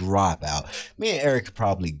College Dropout. Me and Eric could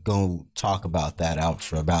probably go talk about that out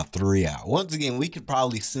for about 3 hours. Once again, we could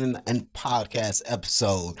probably send a podcast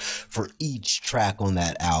episode for each track on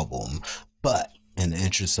that album, but in the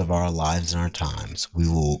interest of our lives and our times, we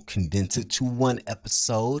will condense it to one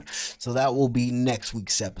episode. So that will be next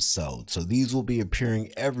week's episode. So these will be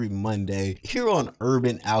appearing every Monday here on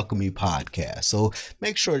Urban Alchemy Podcast. So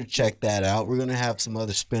make sure to check that out. We're going to have some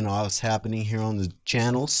other spin-offs happening here on the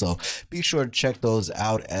channel, so be sure to check those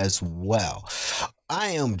out as well.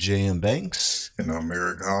 I am J.M. Banks. And I'm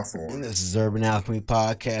Eric Hawthorne. And this is Urban Alchemy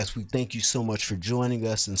Podcast. We thank you so much for joining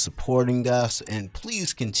us and supporting us. And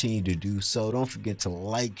please continue to do so. Don't forget to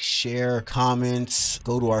like, share, comments.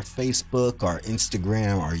 Go to our Facebook, our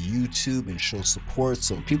Instagram, our YouTube, and show support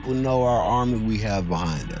so people know our army we have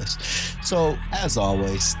behind us. So, as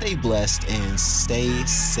always, stay blessed and stay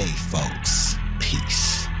safe, folks. Peace.